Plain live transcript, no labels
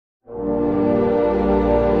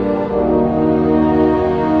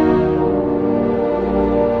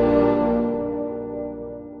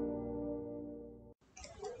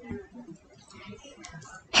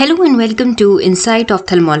Hello and welcome to Insight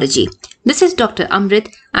Ophthalmology. This is Dr.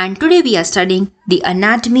 Amrit and today we are studying the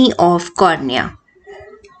anatomy of cornea.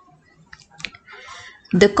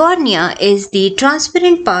 The cornea is the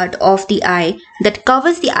transparent part of the eye that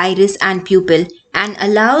covers the iris and pupil and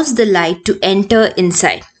allows the light to enter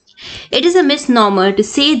inside. It is a misnomer to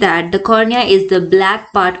say that the cornea is the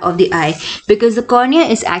black part of the eye because the cornea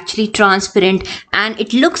is actually transparent and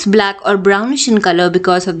it looks black or brownish in color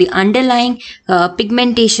because of the underlying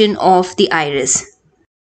pigmentation of the iris.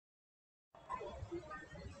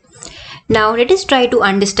 Now let us try to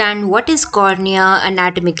understand what is cornea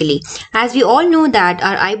anatomically. As we all know that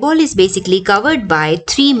our eyeball is basically covered by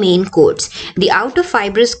three main coats. The outer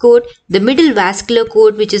fibrous coat, the middle vascular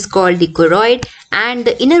coat which is called the choroid, and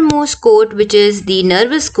the innermost coat which is the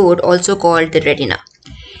nervous coat also called the retina.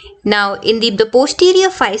 Now in the posterior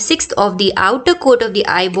 5/6 of the outer coat of the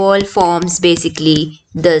eyeball forms basically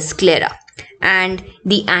the sclera. And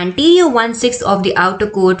the anterior 1/6 of the outer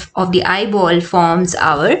coat of the eyeball forms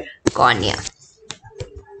our cornea.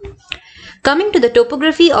 Coming to the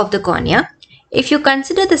topography of the cornea, if you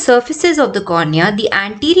consider the surfaces of the cornea, the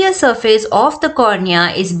anterior surface of the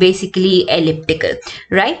cornea is basically elliptical,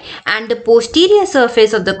 right? And the posterior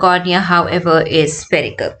surface of the cornea, however, is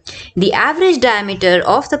spherical. The average diameter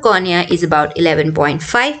of the cornea is about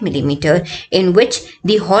 11.5 millimeter, in which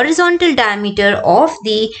the horizontal diameter of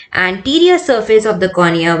the anterior surface of the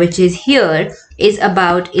cornea, which is here, is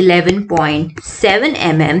about 11.7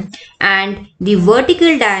 mm, and the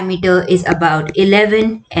vertical diameter is about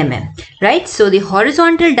 11 mm, right? So the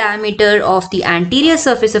horizontal diameter of the anterior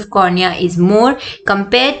surface of cornea is more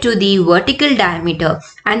compared to the vertical diameter,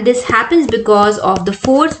 and this happens because of the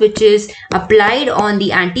force which is applied on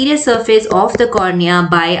the anterior surface of the cornea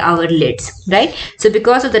by our lids, right? So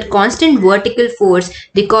because of that constant vertical force,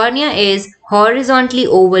 the cornea is horizontally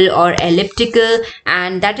oval or elliptical,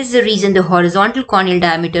 and that is the reason the horizontal corneal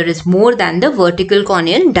diameter is more than the vertical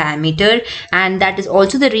corneal diameter, and that is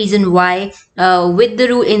also the reason why with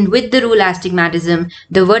the rule astigmatism,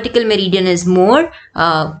 the vertical meridian is more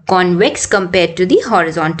convex compared to the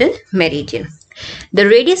horizontal meridian. The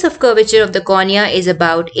radius of curvature of the cornea is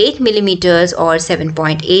about 8 millimeters or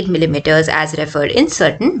 7.8 millimeters as referred in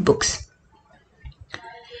certain books.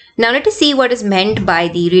 Now let us see what is meant by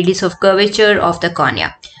the radius of curvature of the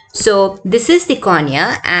cornea. So this is the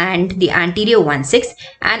cornea and the anterior 1/6,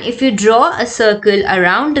 and if you draw a circle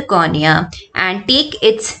around the cornea and take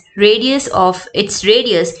the radius of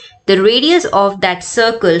that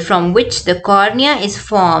circle from which the cornea is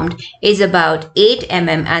formed is about 8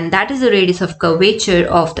 mm, and that is the radius of curvature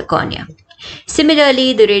of the cornea.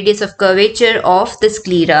 Similarly, the radius of curvature of the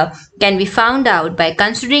sclera can be found out by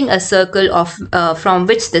considering a circle of from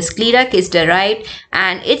which the sclera is derived,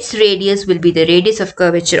 and its radius will be the radius of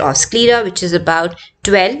curvature of sclera, which is about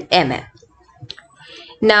 12 mm.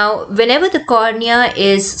 Now, whenever the cornea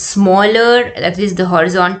is smaller, that is the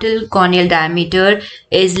horizontal corneal diameter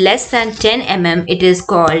is less than 10 mm, it is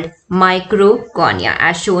called microcornea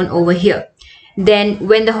as shown over here. Then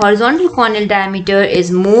when the horizontal corneal diameter is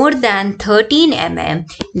more than 13 mm,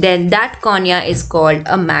 then that cornea is called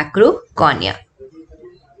a macrocornea.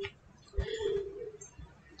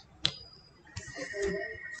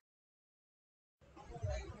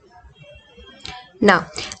 Now,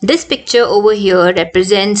 this picture over here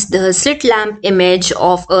represents the slit lamp image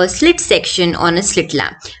of a slit section on a slit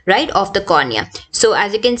lamp, right, of the cornea. So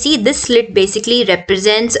as you can see, this slit basically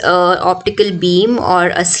represents an optical beam or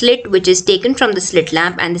a slit which is taken from the slit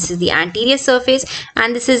lamp, and this is the anterior surface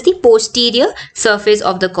and this is the posterior surface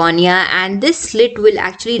of the cornea, and this slit will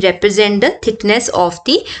actually represent the thickness of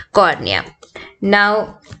the cornea.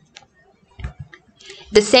 Now,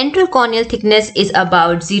 the central corneal thickness is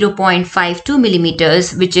about 0.52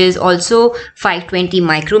 millimeters, which is also 520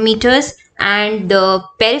 micrometers, and the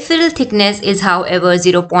peripheral thickness is however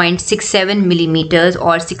 0.67 millimeters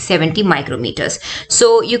or 670 micrometers.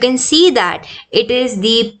 So you can see that it is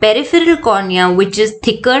the peripheral cornea which is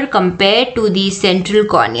thicker compared to the central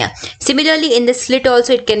cornea. Similarly, in the slit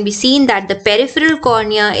also it can be seen that the peripheral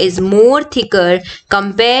cornea is more thicker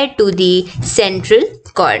compared to the central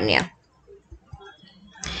cornea.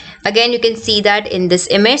 Again, you can see that in this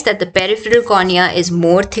image that the peripheral cornea is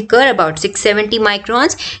more thicker, about 670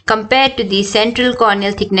 microns, compared to the central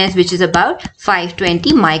corneal thickness, which is about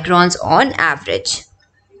 520 microns on average.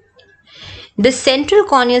 The central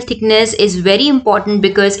corneal thickness is very important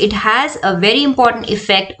because it has a very important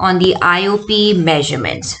effect on the IOP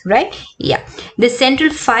measurements, right? Yeah. The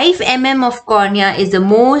central 5 mm of cornea is the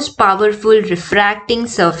most powerful refracting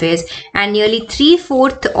surface, and nearly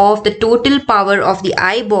 3/4 of the total power of the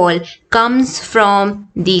eyeball comes from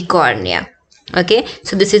the cornea. Okay,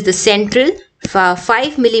 so this is the central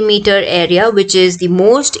 5 millimeter area, which is the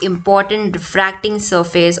most important refracting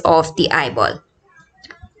surface of the eyeball.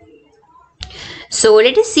 So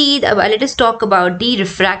let us talk about the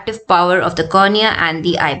refractive power of the cornea and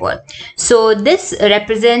the eyeball. So this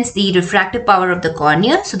represents the refractive power of the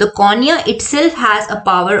cornea. So the cornea itself has a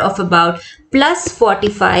power of about plus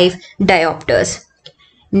 45 diopters.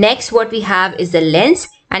 Next, what we have is the lens,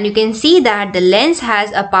 and you can see that the lens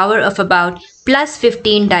has a power of about plus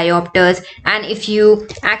 15 diopters, and if you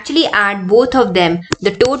actually add both of them,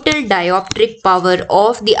 the total dioptric power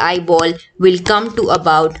of the eyeball will come to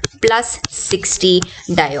about plus 60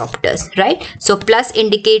 diopters, right? So plus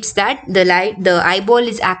indicates that the eyeball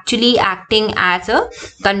is actually acting as a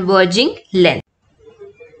converging lens.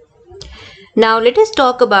 Now let us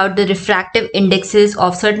talk about the refractive indexes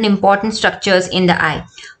of certain important structures in the eye.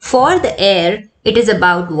 For the air, it is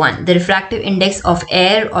about 1. The refractive index of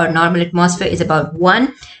air or normal atmosphere is about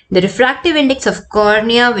 1. The refractive index of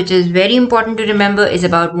cornea, which is very important to remember, is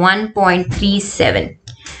about 1.37.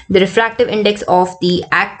 The refractive index of the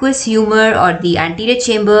aqueous humor or the anterior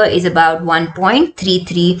chamber is about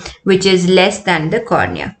 1.33, which is less than the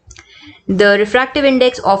cornea. The refractive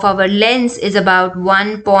index of our lens is about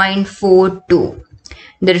 1.42.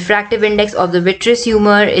 The refractive index of the vitreous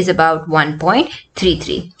humor is about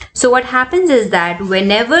 1.33. So what happens is that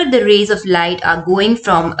whenever the rays of light are going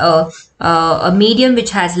from a medium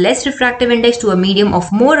which has less refractive index to a medium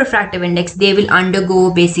of more refractive index, they will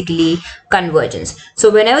undergo basically convergence.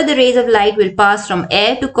 So whenever the rays of light will pass from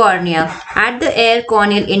air to cornea, at the air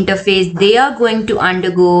corneal interface, they are going to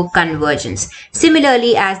undergo convergence.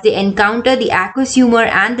 Similarly, as they encounter the aqueous humor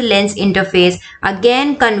and the lens interface,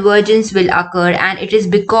 again convergence will occur, and it is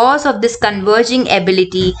because of this converging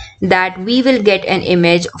ability that we will get an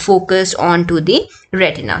image focused onto the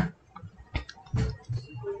retina.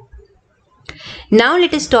 Now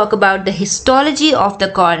let us talk about the histology of the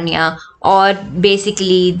cornea, or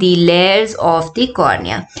basically the layers of the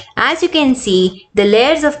cornea. As you can see, the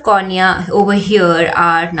layers of cornea over here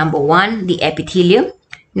are number 1, the epithelium,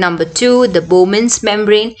 number 2, the Bowmans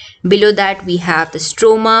membrane. Below that we have the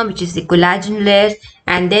stroma, which is the collagen layer,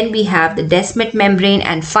 and then we have the descemet membrane,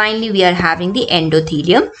 and finally we are having the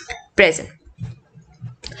endothelium present.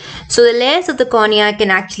 So the layers of the cornea can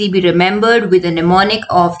actually be remembered with a mnemonic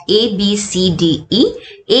of A, B, C, D, E.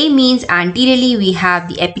 A means anteriorly we have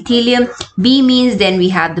the epithelium, B means then we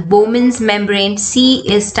have the Bowmans membrane,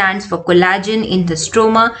 C stands for collagen in the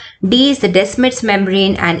stroma, D is the descemets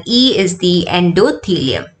membrane, and E is the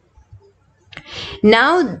endothelium.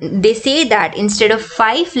 Now they say that instead of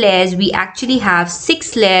 5 layers, we actually have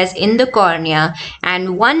 6 layers in the cornea,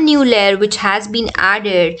 and one new layer which has been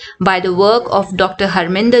added by the work of Dr.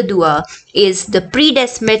 Harminder Dua is the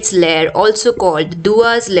predescemets layer, also called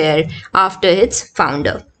Dua's layer after its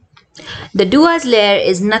founder. The Dua's layer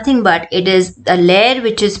is nothing but it is a layer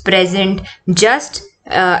which is present just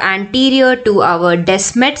anterior to our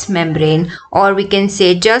descemets membrane, or we can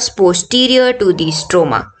say just posterior to the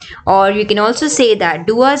stroma, or you can also say that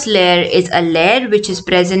Dua's layer is a layer which is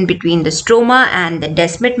present between the stroma and the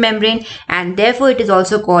descemet membrane, and therefore it is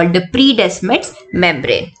also called the predescemets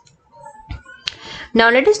membrane. Now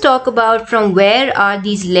let us talk about from where are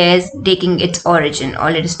these layers taking its origin, or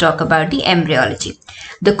let us talk about the embryology.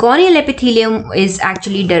 The corneal epithelium is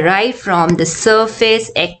actually derived from the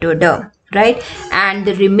surface ectoderm, right? And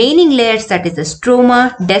the remaining layers, that is the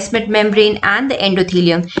stroma, descemet membrane and the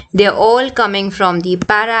endothelium, they are all coming from the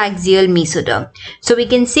paraaxial mesoderm. So we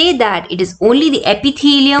can say that it is only the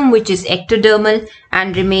epithelium which is ectodermal,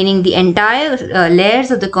 and remaining the entire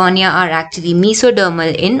layers of the cornea are actually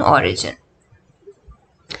mesodermal in origin.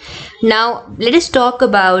 Now let us talk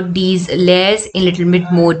about these layers in a little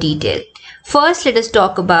bit more detail. First, let us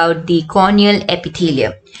talk about the corneal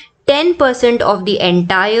epithelium. 10% of the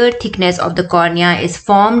entire thickness of the cornea is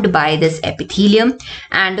formed by this epithelium,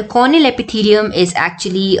 and the corneal epithelium is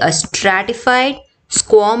actually a stratified,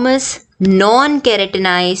 squamous,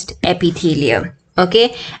 non-keratinized epithelium.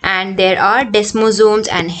 Okay, and there are desmosomes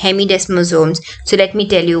and hemidesmosomes. So let me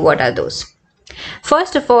tell you what are those.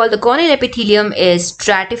 First of all, the corneal epithelium is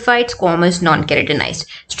stratified, squamous, non-keratinized.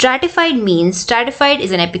 Stratified means stratified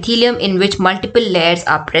is an epithelium in which multiple layers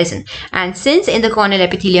are present. And since in the corneal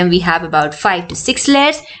epithelium we have about 5 to 6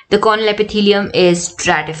 layers, the corneal epithelium is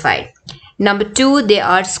stratified. Number 2, they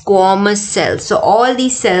are squamous cells. So all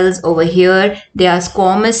these cells over here, they are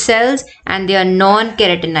squamous cells and they are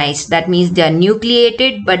non-keratinized. That means they are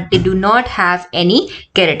nucleated, but they do not have any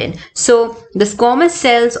keratin. So the squamous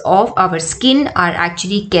cells of our skin are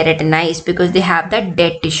actually keratinized because they have that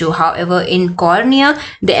dead tissue. However, in cornea,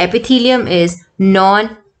 the epithelium is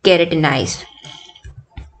non-keratinized.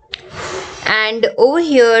 And over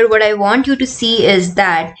here, what I want you to see is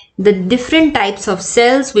that the different types of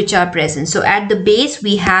cells which are present. So at the base,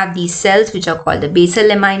 we have these cells which are called the basal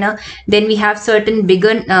lamina. Then we have certain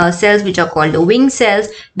bigger cells which are called the wing cells.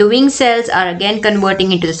 The wing cells are again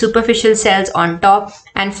converting into the superficial cells on top.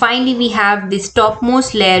 And finally, we have this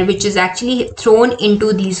topmost layer which is actually thrown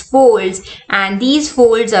into these folds. And these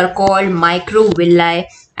folds are called microvilli.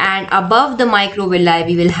 And above the microvilli,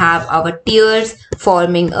 we will have our tears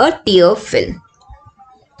forming a tear film.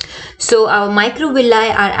 So our microvilli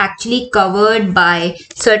are actually covered by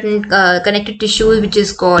certain connective tissues which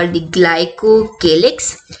is called the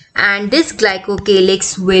glycocalyx, and this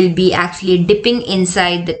glycocalyx will be actually dipping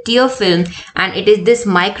inside the tear film, and it is this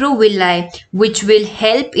microvilli which will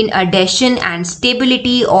help in adhesion and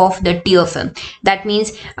stability of the tear film. That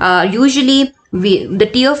means usually the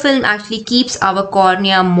tear film actually keeps our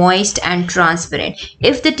cornea moist and transparent.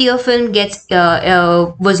 If the tear film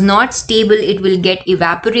was not stable, it will get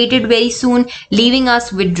evaporated very soon, leaving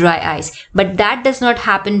us with dry eyes. But that does not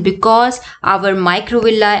happen because our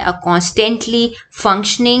microvilli are constantly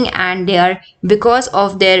functioning, and they are, because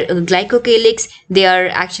of their glycocalyx, they are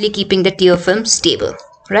actually keeping the tear film stable.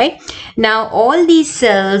 Right now, all these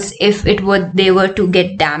cells, if they were to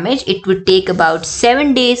get damaged, it would take about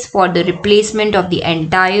 7 days for the replacement of the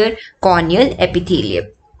entire corneal epithelium.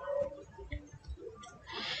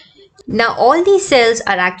 Now, all these cells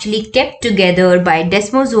are actually kept together by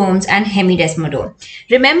desmosomes and hemidesmodome.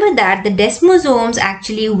 Remember that the desmosomes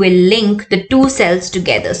actually will link the two cells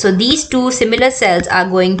together. So, these two similar cells are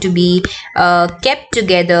going to be kept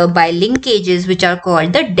together by linkages which are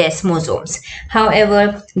called the desmosomes.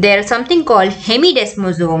 However, there is something called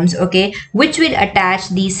hemidesmosomes, okay, which will attach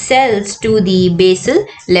these cells to the basal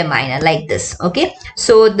lamina like this, okay.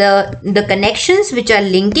 So, the connections which are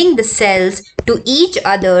linking the cells to each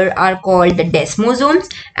other are called the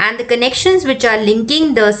desmosomes, and the connections which are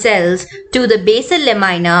linking the cells to the basal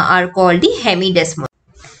lamina are called the hemidesmosomes.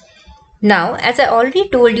 Now, as I already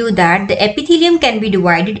told you that the epithelium can be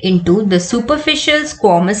divided into the superficial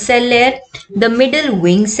squamous cell layer, the middle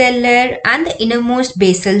wing cell layer, and the innermost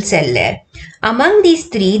basal cell layer. Among these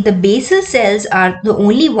three, the basal cells are the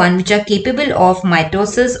only one which are capable of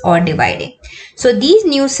mitosis or dividing. So these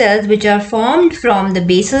new cells which are formed from the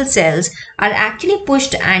basal cells are actually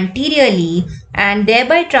pushed anteriorly and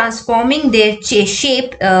thereby transforming their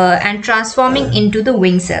shape and transforming into the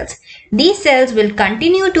wing cells. These cells will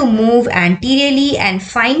continue to move anteriorly, and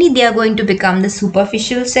finally they are going to become the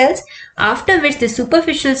superficial cells, after which the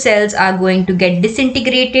superficial cells are going to get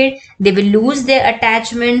disintegrated. They will lose their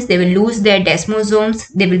attachments, they will lose their desmosomes,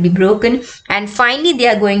 they will be broken, and finally they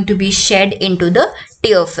are going to be shed into the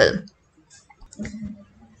tear film.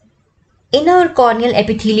 In our corneal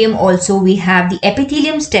epithelium also, we have the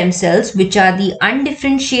epithelium stem cells, which are the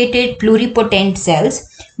undifferentiated pluripotent cells,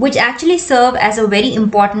 which actually serve as a very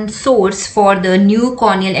important source for the new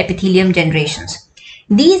corneal epithelium generations.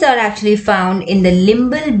 These are actually found in the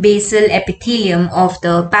limbal basal epithelium of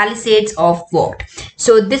the palisades of Vogt.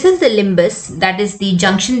 So this is the limbus, that is the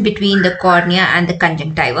junction between the cornea and the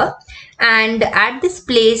conjunctiva. And at this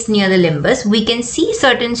place near the limbus, we can see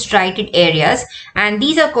certain striated areas, and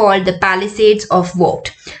these are called the palisades of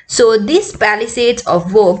Vogt. So these palisades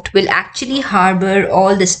of Vogt will actually harbor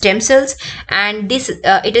all the stem cells, and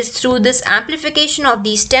it is through this amplification of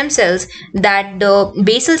these stem cells that the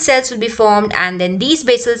basal cells will be formed, and then these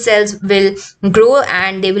basal cells will grow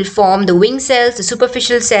and they will form the wing cells, the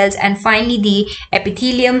superficial cells, and finally the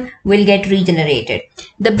epithelium will get regenerated.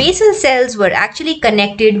 The basal cells were actually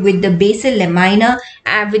connected with the basal lamina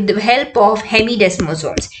and with the help of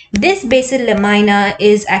hemidesmosomes. This basal lamina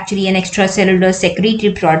is actually an extracellular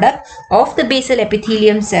secretory product of the basal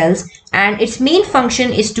epithelium cells, and its main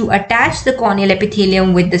function is to attach the corneal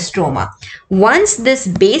epithelium with the stroma. Once this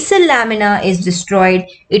basal lamina is destroyed,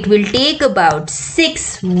 it will take about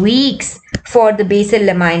 6 weeks for the basal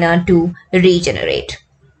lamina to regenerate.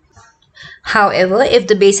 However, if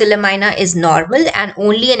the basal lamina is normal and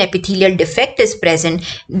only an epithelial defect is present,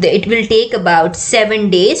 it will take about 7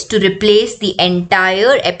 days to replace the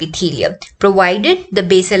entire epithelium, provided the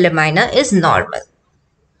basal lamina is normal.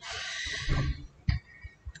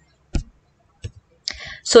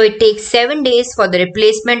 So it takes 7 days for the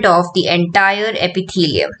replacement of the entire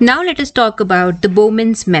epithelium. Now let us talk about the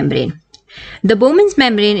Bowmans membrane. The Bowmans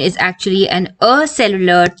membrane is actually an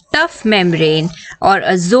acellular tough membrane or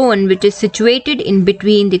a zone which is situated in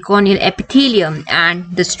between the corneal epithelium and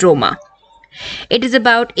the stroma. It is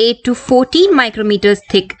about 8 to 14 micrometers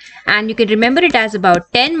thick, and you can remember it as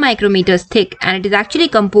about 10 micrometers thick, and it is actually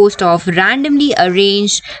composed of randomly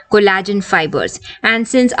arranged collagen fibers. And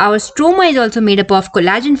since our stroma is also made up of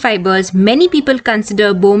collagen fibers, many people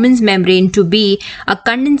consider Bowman's membrane to be a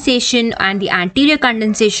condensation and the anterior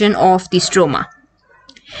condensation of the stroma.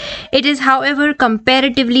 It is, however,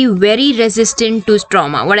 comparatively very resistant to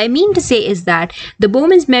stroma. What I mean to say is that the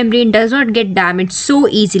Bowman's membrane does not get damaged so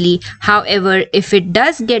easily. However, if it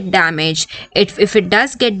does get damaged, if it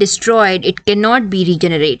does get destroyed, it cannot be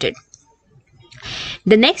regenerated.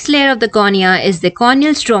 The next layer of the cornea is the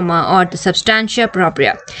corneal stroma or the substantia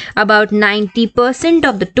propria. About 90%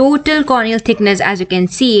 of the total corneal thickness, as you can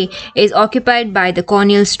see, is occupied by the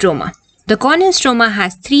corneal stroma. The corneal stroma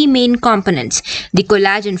has three main components: the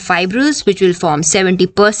collagen fibrils, which will form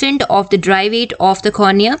 70% of the dry weight of the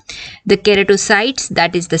cornea; the keratocytes,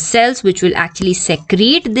 that is the cells which will actually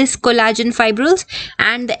secrete this collagen fibrils;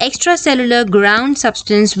 and the extracellular ground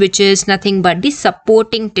substance, which is nothing but the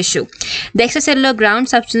supporting tissue. The extracellular ground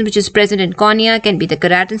substance which is present in cornea can be the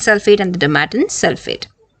keratin sulfate and the dermatin sulfate.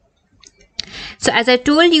 So as I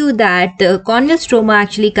told you that the corneal stroma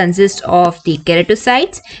actually consists of the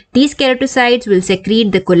keratocytes. These keratocytes will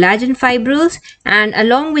secrete the collagen fibrils, and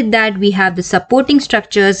along with that we have the supporting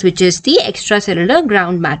structures, which is the extracellular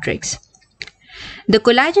ground matrix. The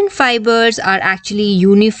collagen fibers are actually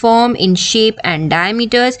uniform in shape and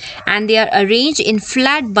diameters, and they are arranged in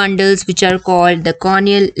flat bundles which are called the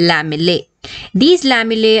corneal lamellae. These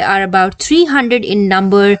lamellae are about 300 in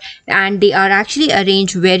number, and they are actually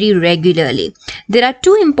arranged very regularly. There are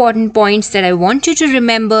two important points that I want you to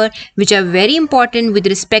remember, which are very important with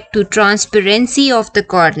respect to transparency of the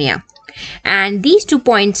cornea. And these 2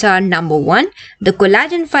 points are: number one, the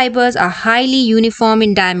collagen fibers are highly uniform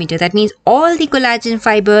in diameter. That means all the collagen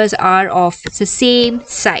fibers are of the same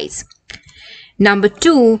size. Number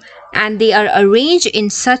two, and they are arranged in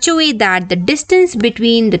such a way that the distance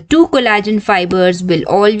between the two collagen fibers will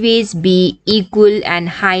always be equal and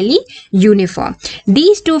highly uniform.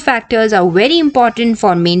 These two factors are very important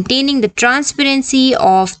for maintaining the transparency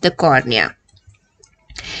of the cornea.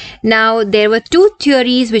 Now, there were two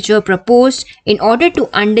theories which were proposed in order to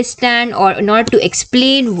understand or in order to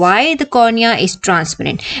explain why the cornea is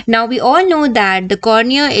transparent. Now, we all know that the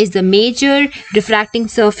cornea is the major refracting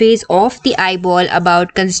surface of the eyeball,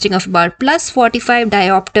 consisting of about plus 45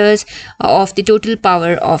 diopters of the total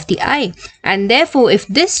power of the eye. And therefore, if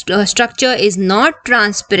this structure is not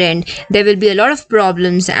transparent, there will be a lot of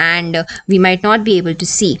problems and we might not be able to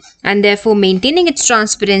see. And therefore, maintaining its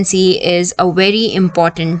transparency is a very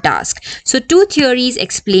important task. So, two theories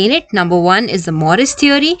explain it. Number one is the Morris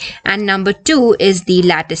theory, and number two is the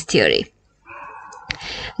lattice theory.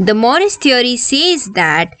 The Morris theory says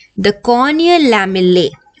that the corneal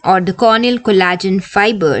lamellae or the corneal collagen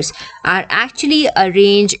fibers are actually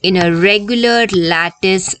arranged in a regular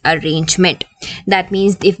lattice arrangement. That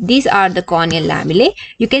means if these are the corneal lamellae,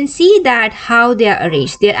 you can see that how they are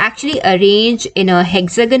arranged. They are actually arranged in a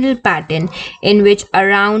hexagonal pattern in which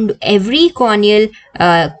around every corneal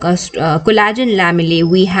collagen lamellae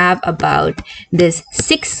we have about this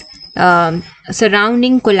 6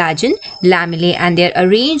 surrounding collagen lamellae, and they are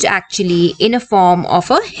arranged actually in a form of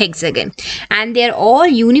a hexagon, and they are all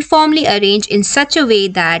uniformly arranged in such a way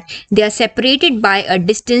that they are separated by a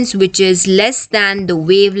distance which is less than the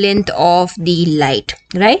wavelength of the light,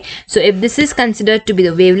 right? So if this is considered to be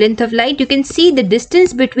the wavelength of light, you can see the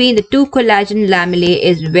distance between the two collagen lamellae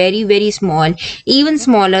is very, very small, even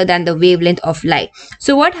smaller than the wavelength of light.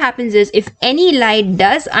 So what happens is, if any light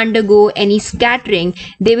does undergo any scattering,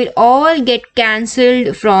 they will all get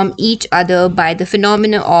cancelled from each other by the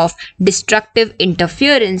phenomena of destructive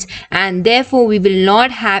interference, and therefore we will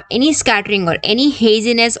not have any scattering or any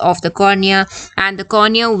haziness of the cornea, and the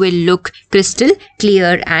cornea will look crystal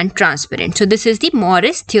clear and transparent. So this is the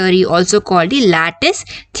Morris theory, also called the lattice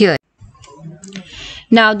theory.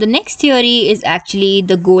 Now, the next theory is actually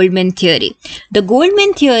the Goldman theory. The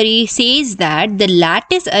Goldman theory says that the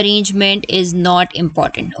lattice arrangement is not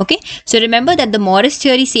important. Okay, so remember that the Morris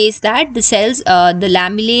theory says that the cells, the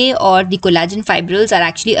lamellae or the collagen fibrils are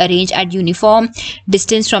actually arranged at uniform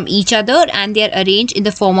distance from each other, and they are arranged in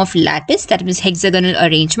the form of lattice, that means hexagonal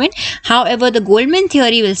arrangement. However, the Goldman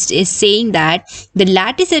theory is saying that the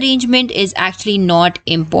lattice arrangement is actually not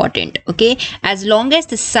important. Okay, as long as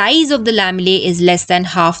the size of the lamellae is less than than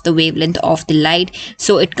half the wavelength of the light.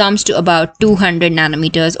 So it comes to about 200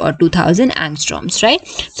 nanometers or 2000 angstroms, right?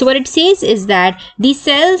 So what it says is that these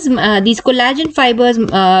cells, these collagen fibers,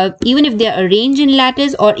 even if they are arranged in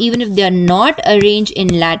lattice or even if they are not arranged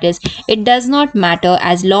in lattice, it does not matter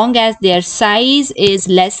as long as their size is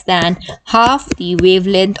less than half the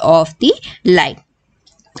wavelength of the light.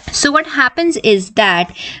 So what happens is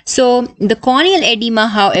that, so the corneal edema,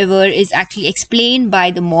 however, is actually explained by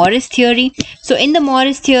the Morris theory. So in the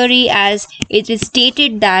Morris theory, as it is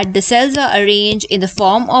stated that the cells are arranged in the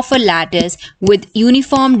form of a lattice with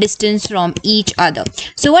uniform distance from each other.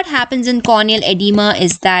 So what happens in corneal edema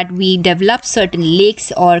is that we develop certain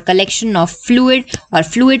lakes or collection of fluid or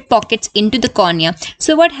fluid pockets into the cornea.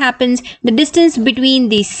 So what happens, the distance between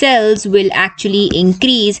these cells will actually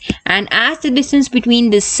increase, and as the distance between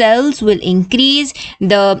the cells will increase,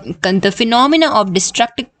 the phenomena of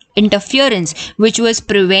destructive interference, which was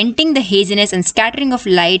preventing the haziness and scattering of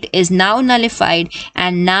light, is now nullified,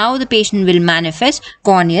 and now the patient will manifest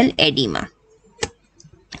corneal edema.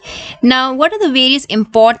 Now, what are the various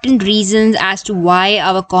important reasons as to why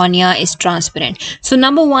our cornea is transparent? So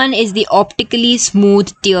number one is the optically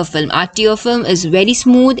smooth tear film. Our tear film is very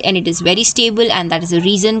smooth and it is very stable, and that is the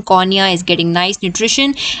reason cornea is getting nice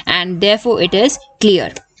nutrition and therefore it is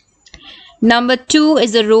clear. Number two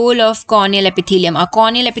is the role of corneal epithelium. Our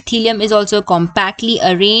corneal epithelium is also compactly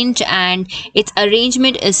arranged, and its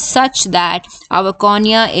arrangement is such that our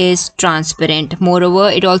cornea is transparent. Moreover,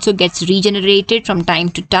 it also gets regenerated from time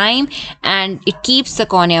to time, and it keeps the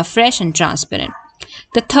cornea fresh and transparent.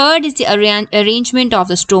 The third is the arrangement of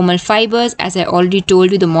the stromal fibers. As I already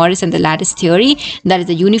told you, the Morris and the lattice theory, that is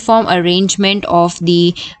the uniform arrangement of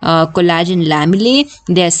the collagen lamellae.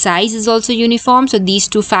 Their size is also uniform. So these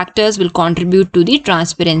two factors will contribute to the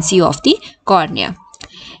transparency of the cornea.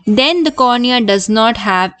 Then the cornea does not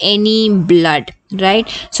have any blood, right?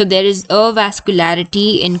 So there is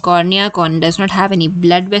avascularity in cornea. Cornea does not have any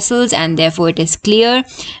blood vessels, and therefore it is clear.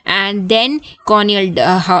 And then corneal,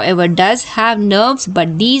 however, does have nerves,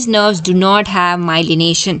 but these nerves do not have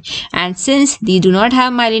myelination. And since they do not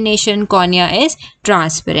have myelination, cornea is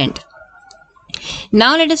transparent.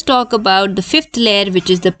 Now let us talk about the fifth layer, which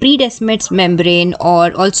is the predescemets membrane,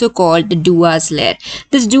 or also called the Duas layer.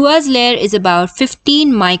 This Duas layer is about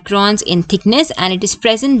 15 microns in thickness, and it is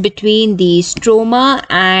present between the stroma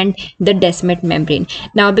and the descemet membrane.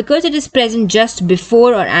 Now because it is present just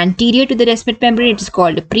before or anterior to the descemet membrane, it is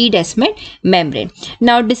called the predescemet membrane.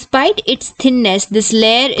 Now despite its thinness, this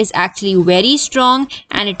layer is actually very strong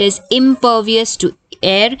and it is impervious to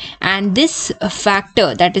air, and this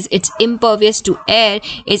factor, that is it's impervious to air,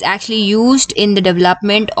 is actually used in the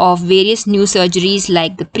development of various new surgeries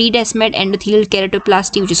like the predescemate endothelial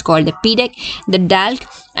keratoplasty, which is called the PDEC, the DALK,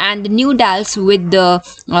 and the new DALKs with the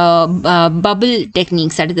bubble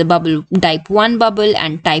techniques, that is the bubble type 1 bubble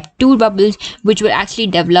and type 2 bubbles, which were actually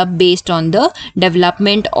developed based on the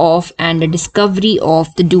development of and the discovery of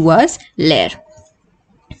the Duas layer.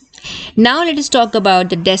 Now let us talk about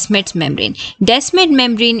the descemet membrane. Descemet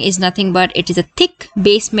membrane is nothing but it is a thick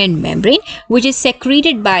basement membrane which is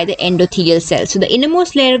secreted by the endothelial cells. So the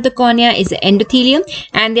innermost layer of the cornea is the endothelium,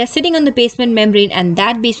 and they are sitting on the basement membrane, and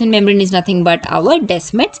that basement membrane is nothing but our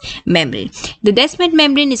descemet membrane. The descemet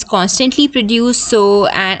membrane is constantly produced, so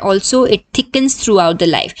and also it thickens throughout the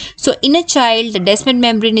life. So in a child, the descemet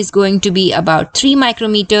membrane is going to be about 3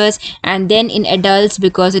 micrometers, and then in adults,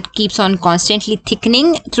 because it keeps on constantly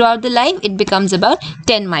thickening throughout the life, it becomes about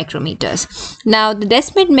 10 micrometers. Now the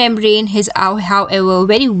descemet membrane is however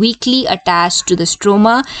very weakly attached to the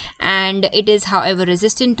stroma, and it is however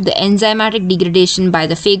resistant to the enzymatic degradation by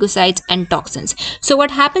the phagocytes and toxins. So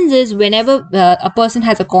what happens is, whenever a person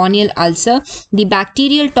has a corneal ulcer, the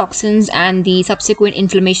bacterial toxins and the subsequent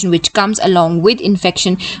inflammation which comes along with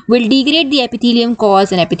infection will degrade the epithelium,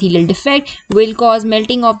 cause an epithelial defect, will cause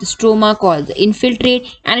melting of the stroma, cause the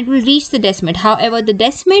infiltrate, and it will reach the descemet. However, the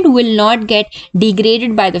descemet will not get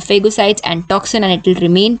degraded by the phagocytes and toxin, and it will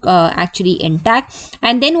remain actually intact.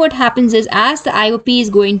 And then what happens is, as the IOP is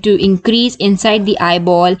going to increase inside the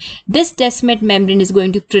eyeball, this descemet membrane is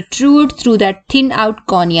going to protrude through that thinned out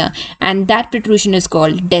cornea, and that protrusion is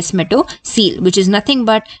called descemetocele, which is nothing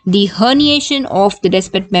but the herniation of the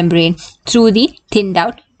descemet membrane through the thinned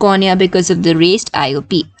out cornea because of the raised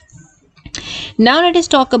IOP. Now let us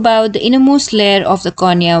talk about the innermost layer of the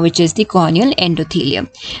cornea, which is the corneal endothelium.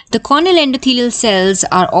 The corneal endothelial cells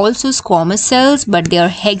are also squamous cells, but they are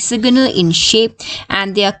hexagonal in shape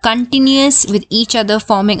and they are continuous with each other,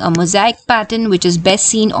 forming a mosaic pattern which is best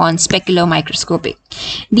seen on specular microscopy.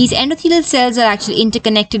 These endothelial cells are actually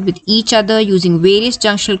interconnected with each other using various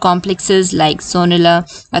junctional complexes like sonula,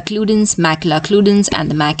 occludens, macula occludens, and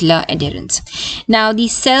the macula adherens. Now,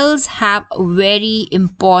 these cells have a very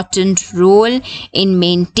important role in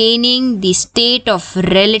maintaining the state of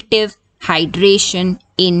relative hydration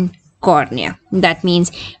in cornea. That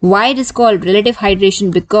means why it is called relative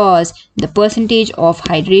hydration, because the percentage of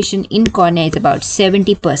hydration in cornea is about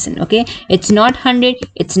 70%. Okay, it's not 100,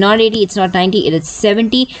 it's not 80, it's not 90, it is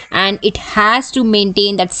 70, and it has to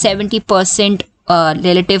maintain that 70%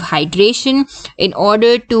 relative hydration in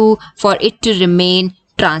order for it to remain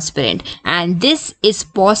transparent. And this is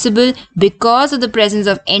possible because of the presence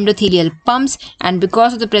of endothelial pumps and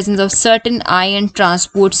because of the presence of certain ion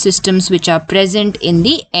transport systems which are present in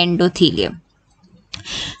the endothelium.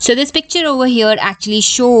 So this picture over here actually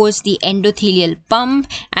shows the endothelial pump,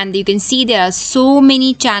 and you can see there are so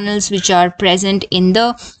many channels which are present in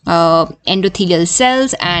the endothelial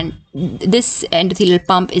cells, and this endothelial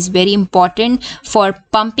pump is very important for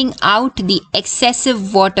pumping out the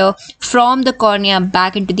excessive water from the cornea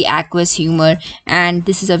back into the aqueous humor, and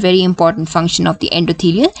this is a very important function of the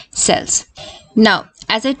endothelial cells. Now,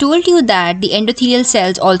 as I told you that the endothelial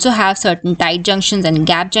cells also have certain tight junctions and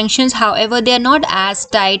gap junctions. However, they are not as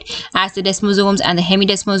tight as the desmosomes and the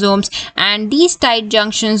hemidesmosomes, and these tight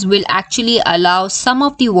junctions will actually allow some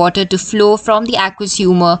of the water to flow from the aqueous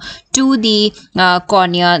humor to the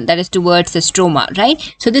cornea, that is towards the stroma,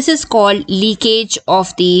 right? So this is called leakage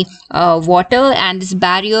of the water, and this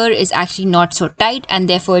barrier is actually not so tight, and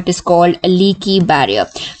therefore it is called a leaky barrier.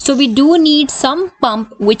 So we do need some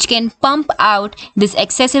pump which can pump out this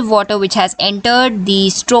excessive water which has entered the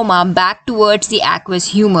stroma back towards the aqueous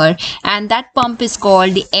humor, and that pump is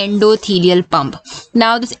called the endothelial pump.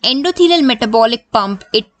 Now, this endothelial metabolic pump,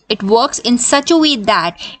 it works in such a way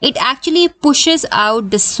that it actually pushes out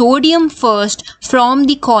the sodium first from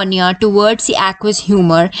the cornea towards the aqueous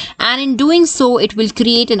humor, and in doing so it will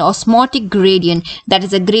create an osmotic gradient, that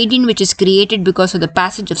is a gradient which is created because of the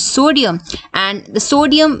passage of sodium, and the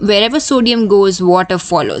sodium, wherever sodium goes, water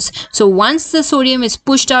follows. So once the sodium is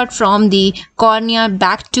pushed out from the cornea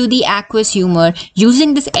back to the aqueous humor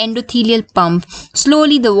using this endothelial pump,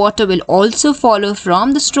 slowly the water will also follow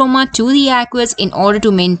from the stroma to the aqueous in order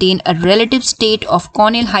to maintain a relative state of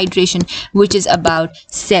corneal hydration which is about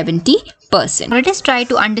 70%. Let us try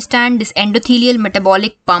to understand this endothelial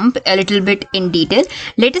metabolic pump a little bit in detail.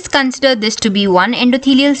 Let us consider this to be one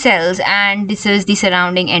endothelial cells, and this is the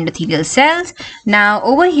surrounding endothelial cells. Now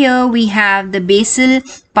over here we have the basal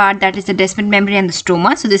part, that is the descemet membrane and the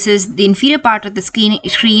stroma. So this is the inferior part of the screen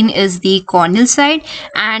is the corneal side,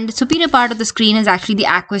 and the superior part of the screen is actually the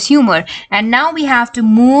aqueous humor. And now we have to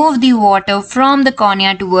move the water from the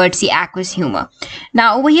cornea towards the aqueous humor.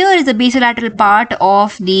 Now over here is the basolateral part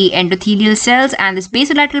of the endothelial cells, and this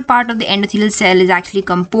basolateral part of the endothelial cell is actually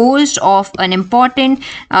composed of an important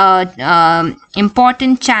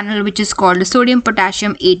channel which is called the sodium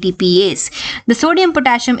potassium ATPase. The sodium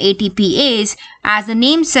potassium ATPase, as the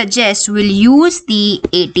name suggests, will use the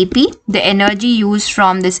ATP, the energy used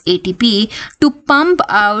from this ATP, to pump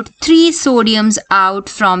out 3 sodiums out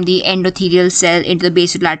from the endothelial cell into the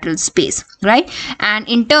basolateral space, right? And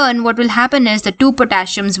in turn what will happen is the 2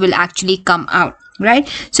 potassiums will actually come out, right?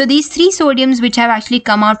 So these 3 sodiums which have actually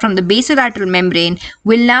come out from the basolateral membrane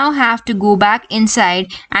will now have to go back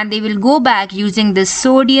inside, and they will go back using the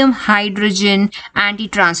sodium hydrogen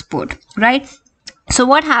anti-transport, right? So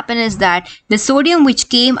what happened is that the sodium which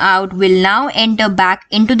came out will now enter back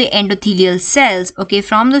into the endothelial cells, okay,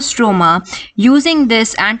 from the stroma using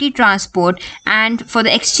this anti-transport, and for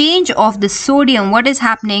the exchange of the sodium, what is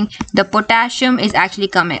happening? The potassium is actually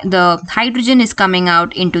coming, the hydrogen is coming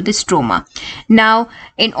out into the stroma. Now,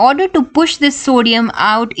 in order to push this sodium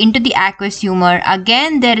out into the aqueous humor,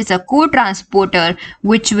 again there is a co-transporter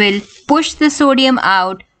which will push the sodium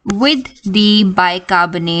out with the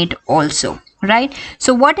bicarbonate also. Right?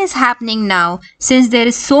 So what is happening now, since there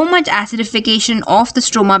is so much acidification of the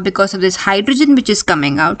stroma because of this hydrogen which is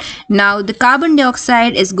coming out, now the carbon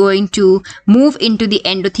dioxide is going to move into the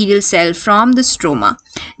endothelial cell from the stroma.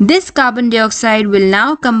 This carbon dioxide will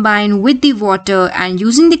now combine with the water, and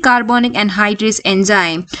using the carbonic anhydrase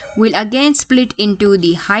enzyme will again split into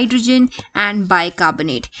the hydrogen and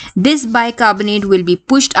bicarbonate. This bicarbonate will be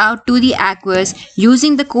pushed out to the aqueous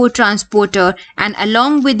using the co-transporter, and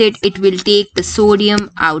along with it, it will take the sodium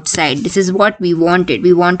outside. This is what we wanted.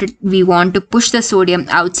 We want to push the sodium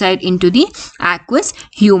outside into the aqueous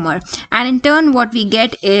humor, and in turn what we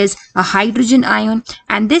get is a hydrogen ion,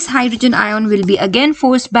 and this hydrogen ion will be again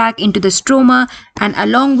forced back into the stroma, and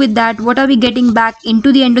along with that, what are we getting back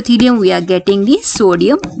into the endothelium? We are getting the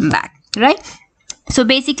sodium back, right? So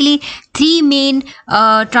basically, three main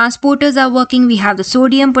transporters are working. We have the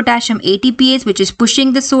sodium potassium ATPase, which is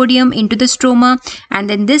pushing the sodium into the stroma, and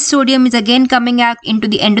then this sodium is again coming out into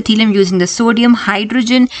the endothelium using the sodium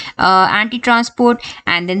hydrogen anti-transport,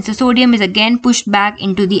 and then the sodium is again pushed back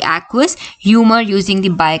into the aqueous humor using the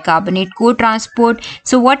bicarbonate co-transport.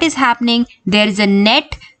 So what is happening? There is a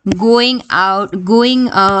net net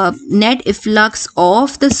efflux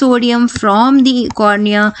of the sodium from the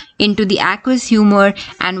cornea into the aqueous humor,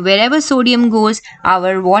 and wherever sodium goes,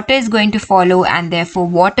 our water is going to follow, and therefore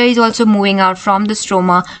water is also moving out from the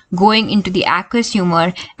stroma going into the aqueous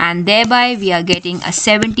humor, and thereby we are getting a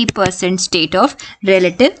 70% state of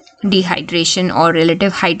relative dehydration or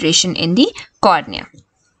relative hydration in the cornea.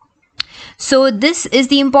 So this is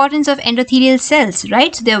the importance of endothelial cells,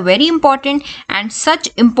 right? So they are very important, and such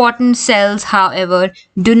important cells, however,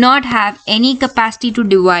 do not have any capacity to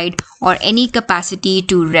divide or any capacity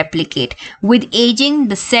to replicate. With aging,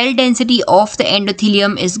 the cell density of the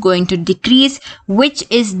endothelium is going to decrease, which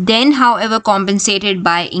is then, however, compensated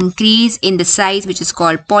by increase in the size, which is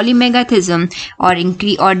called polymegathism,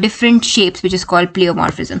 or different shapes, which is called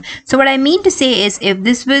pleomorphism. So what I mean to say is, if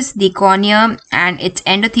this was the cornea and its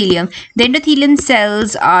endothelium, the endothelium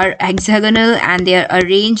cells are hexagonal and they are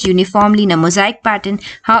arranged uniformly in a mosaic pattern.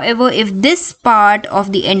 However, if this part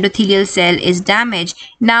of the endothelial cell is damaged,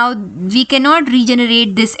 now we cannot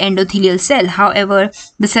regenerate this endothelial cell. However,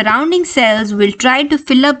 the surrounding cells will try to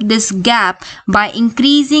fill up this gap by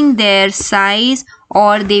increasing their size,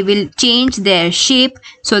 or they will change their shape.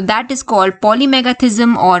 So that is called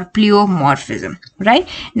polymegathism or pleomorphism, right?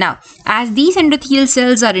 Now, as these endothelial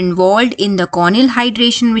cells are involved in the corneal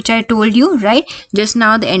hydration, which I told you, right, just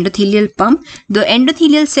now, the endothelial pump, the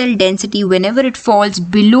endothelial cell density, whenever it falls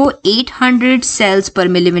below 800 cells per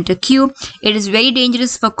millimeter cube, it is very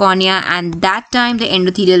dangerous for cornea, and that time the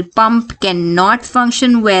endothelial pump cannot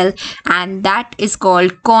function well, and that is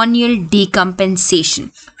called corneal decompensation,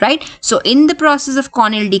 right? So in the process of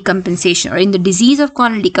corneal decompensation, or in the disease of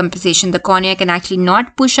corneal decompensation, the cornea can actually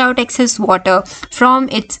not push out excess water from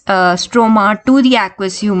its stroma to the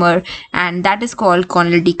aqueous humor, and that is called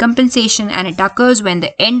corneal decompensation, and it occurs when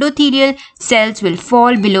the endothelial cells will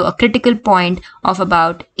fall below a critical point of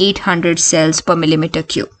about 800 cells per millimeter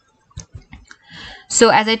cube. So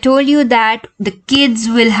as I told you that the kids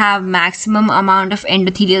will have maximum amount of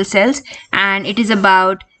endothelial cells, and it is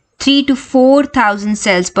about 3 to 4,000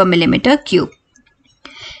 cells per millimeter cube.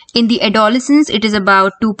 In the adolescents, it is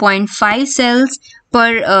about 2.5 cells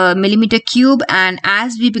per millimeter cube, and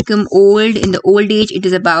as we become old, in the old age, it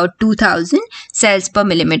is about 2,000 cells per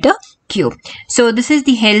millimeter cube. So this is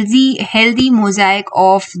the healthy mosaic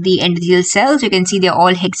of the endothelial cells. You can see they're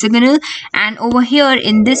all hexagonal, and over here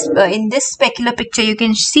in this specular picture, you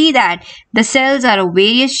can see that the cells are of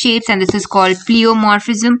various shapes, and this is called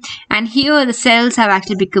pleomorphism. And here the cells have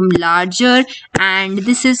actually become larger, and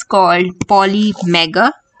this is called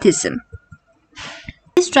polymegathism.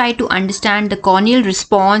 Let's try to understand the corneal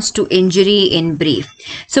response to injury in brief.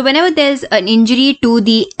 So whenever there's an injury to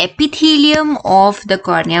the epithelium of the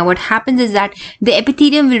cornea, what happens is that the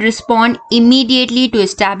epithelium will respond immediately to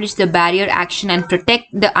establish the barrier action and protect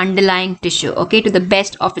the underlying tissue, okay, to the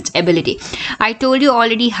best of its ability. I told you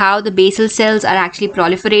already how the basal cells are actually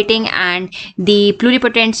proliferating, and the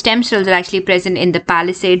pluripotent stem cells are actually present in the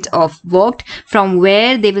palisades of Vogt, from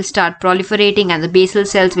where they will start proliferating, and the basal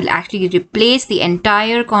cells will actually replace the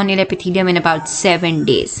entire corneal epithelium in about 7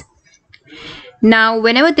 days. Now,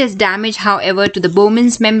 whenever there's damage, however, to the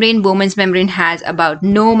Bowmans membrane has about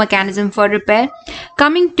no mechanism for repair.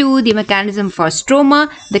 Coming to the mechanism for stroma,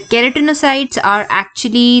 the keratinocytes are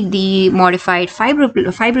actually the modified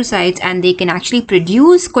fibrocytes, and they can actually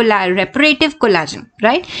produce reparative collagen,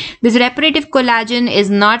 right? This reparative collagen is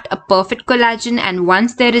not a perfect collagen, and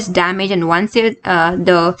once there is damage, and once there,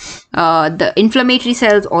 the inflammatory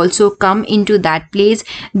cells also come into that place,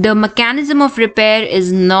 the mechanism of repair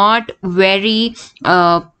is not very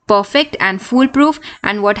perfect and foolproof.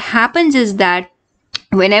 And what happens is that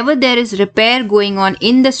whenever there is repair going on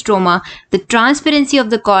in the stroma, the transparency of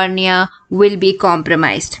the cornea will be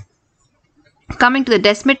compromised. Coming to the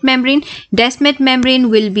descemet membrane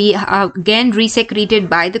will be again resecreted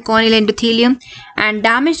by the corneal endothelium, and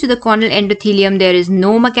damage to the corneal endothelium, there is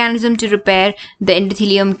no mechanism to repair. The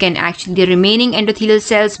endothelium can actually, the remaining endothelial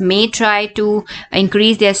cells may try to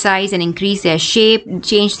increase their size and increase their shape,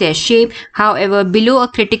 change their shape. However, below a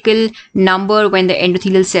critical number when the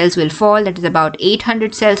endothelial cells will fall, that is about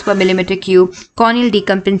 800 cells per millimeter cube, corneal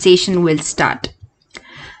decompensation will start.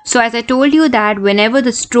 So as I told you that whenever the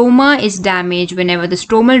stroma is damaged, whenever the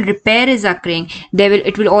stromal repair is occurring,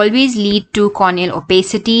 it will always lead to corneal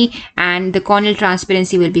opacity and the corneal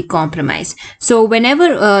transparency will be compromised. So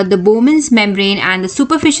whenever the Bowmans membrane and the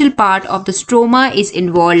superficial part of the stroma is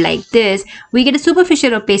involved like this, we get a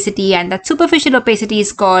superficial opacity, and that superficial opacity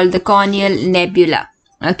is called the corneal nebula.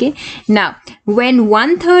 Okay, now when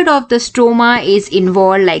 1/3 of the stroma is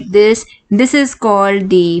involved like this is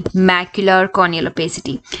called the macular corneal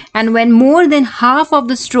opacity, and when more than half of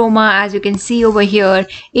the stroma, as you can see over here,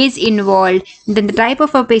 is involved, then the type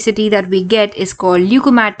of opacity that we get is called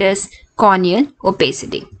leukomatous corneal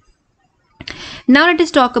opacity. Now let us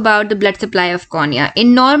talk about the blood supply of cornea.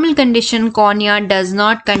 In normal condition, cornea does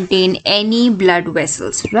not contain any blood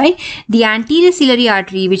vessels, right? The anterior ciliary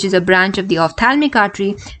artery, which is a branch of the ophthalmic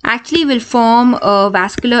artery, actually will form a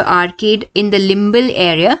vascular arcade in the limbal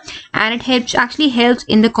area, and it actually helps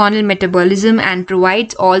in the corneal metabolism and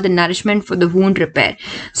provides all the nourishment for the wound repair.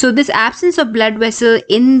 So this absence of blood vessel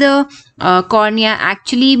in the cornea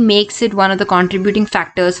actually makes it one of the contributing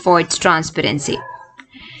factors for its transparency.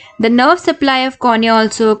 The nerve supply of cornea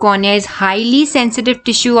also, cornea is highly sensitive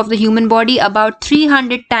tissue of the human body, about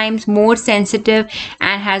 300 times more sensitive,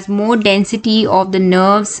 and has more density of the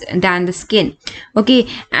nerves than the skin. Okay,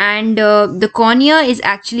 and the cornea is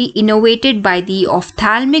actually innervated by the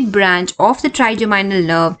ophthalmic branch of the trigeminal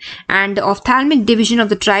nerve, and the ophthalmic division of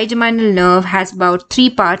the trigeminal nerve has about 3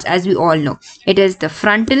 parts, as we all know. It is the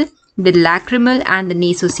frontal, the lacrimal, and the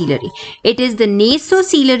nasociliary. It is the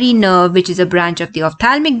nasociliary nerve which is a branch of the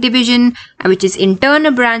ophthalmic division, which is in turn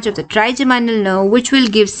a branch of the trigeminal nerve, which will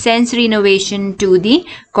give sensory innervation to the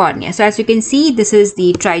cornea. So as you can see, this is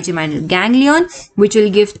the trigeminal ganglion, which will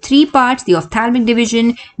give 3 parts: the ophthalmic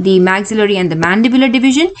division, the maxillary, and the mandibular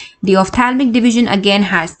division. The ophthalmic division again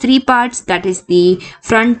has 3 parts, that is the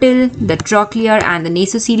frontal, the trochlear, and the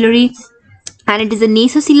nasociliary. And it is the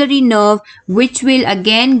nasociliary nerve which will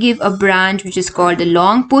again give a branch which is called the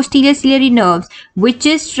long posterior ciliary nerves, which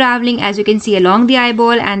is traveling, as you can see, along the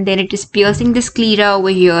eyeball, and then it is piercing the sclera over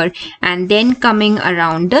here and then coming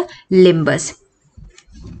around the limbus.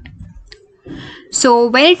 So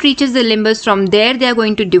when it reaches the limbus, from there they are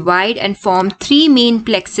going to divide and form 3 main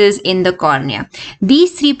plexus in the cornea.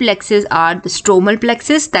 These 3 plexus are the stromal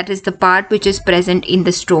plexus, that is the part which is present in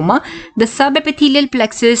the stroma, the subepithelial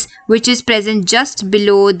plexus, which is present just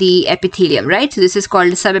below the epithelium, right? So this is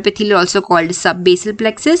called the subepithelial, also called the subbasal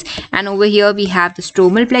plexus, and over here we have the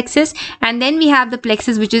stromal plexus, and then we have the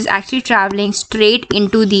plexus which is actually traveling straight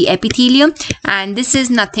into the epithelium, and this is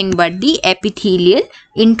nothing but the epithelial,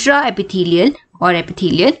 intraepithelial or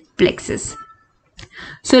epithelial plexus.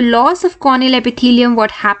 So loss of corneal epithelium, what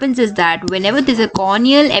happens is that whenever there's a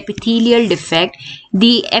corneal epithelial defect,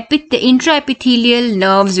 the intraepithelial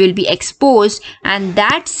nerves will be exposed, and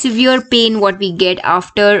that severe pain what we get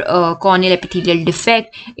after a corneal epithelial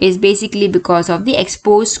defect is basically because of the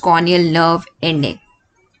exposed corneal nerve ending.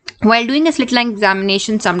 While doing a slit line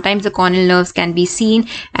examination, sometimes the corneal nerves can be seen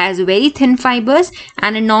as very thin fibers,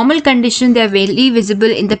 and in normal condition they are very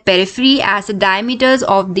visible in the periphery, as the diameters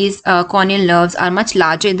of these corneal nerves are much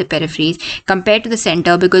larger in the peripheries compared to the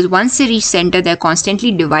center, because once they reach center they are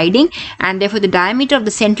constantly dividing, and therefore the diameter of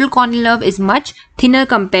the central corneal nerve is much thinner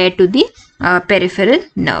compared to the peripheral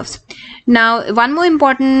nerves. Now, one more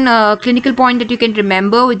important clinical point that you can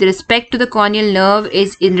remember with respect to the corneal nerve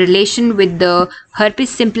is in relation with the herpes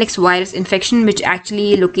simplex virus infection, which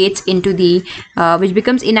actually locates into the, which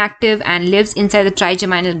becomes inactive and lives inside the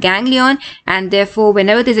trigeminal ganglion, and therefore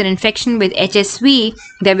whenever there is an infection with HSV,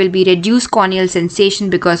 there will be reduced corneal sensation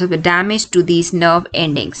because of the damage to these nerve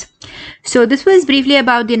endings. So this was briefly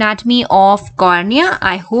about the anatomy of cornea.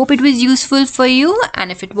 I hope it was useful for you,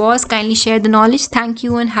 and if it was, kindly share the knowledge. Thank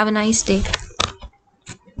you and have a nice day.